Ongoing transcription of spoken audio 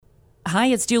Hi,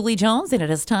 it's Julie Jones, and it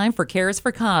is time for Cares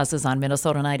for Causes on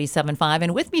Minnesota 97.5.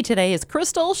 And with me today is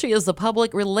Crystal. She is the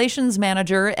Public Relations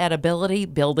Manager at Ability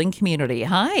Building Community.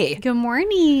 Hi. Good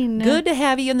morning. Good to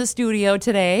have you in the studio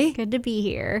today. Good to be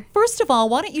here. First of all,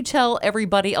 why don't you tell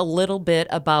everybody a little bit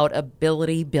about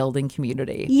Ability Building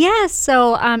Community? Yes,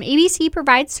 so ABC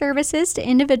provides services to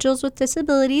individuals with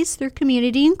disabilities through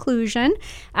community inclusion.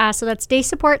 So that's day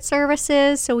support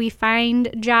services. So we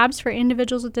find jobs for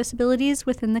individuals with disabilities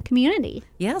within the community.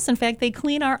 Yes, in fact, they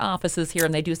clean our offices here,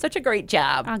 and they do such a great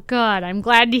job. Oh, good. I'm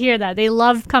glad to hear that. They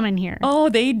love coming here. Oh,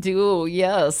 they do,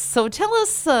 yes. So tell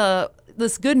us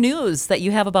this good news that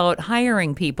you have about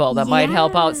hiring people that might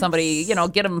help out somebody,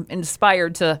 get them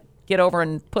inspired to get over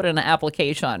and put in an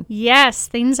application. Yes,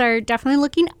 things are definitely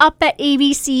looking up at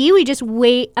ABC. We just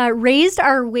raised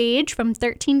our wage from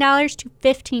 $13 to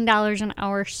 $15 an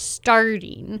hour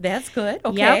starting. That's good.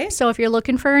 Okay. Yep. So if you're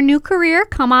looking for a new career,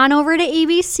 come on over to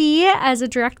ABC as a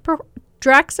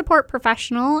direct support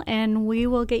professional, and we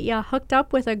will get you hooked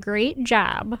up with a great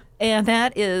job. And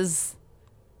that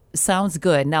sounds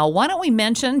good. Now, why don't we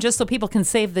mention, just so people can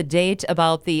save the date,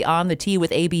 about the On the Tee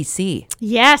with ABC?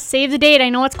 Yes, save the date. I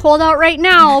know it's cold out right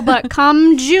now, but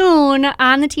come June,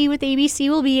 On the Tee with ABC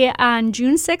will be on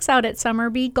June 6th out at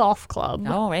Summerby Golf Club.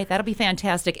 All right, that'll be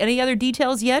fantastic. Any other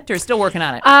details yet, or still working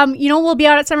on it? We'll be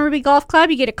out at Summerby Golf Club.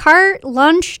 You get a cart,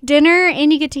 lunch, dinner,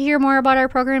 and you get to hear more about our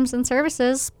programs and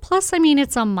services. Plus,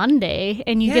 it's a Monday,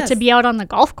 and you get to be out on the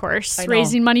golf course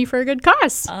raising money for a good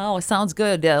cause. Oh, sounds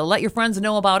good. Let your friends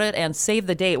know about it and save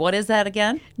the date. What is that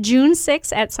again? June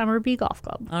 6th at Summerby Golf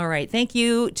Club. All right. Thank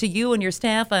you to you and your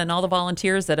staff and all the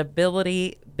volunteers at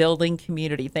Ability Building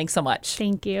Community. Thanks so much.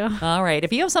 Thank you. All right.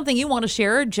 If you have something you want to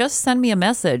share, just send me a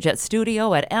message at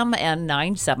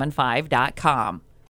studio@mn975.com.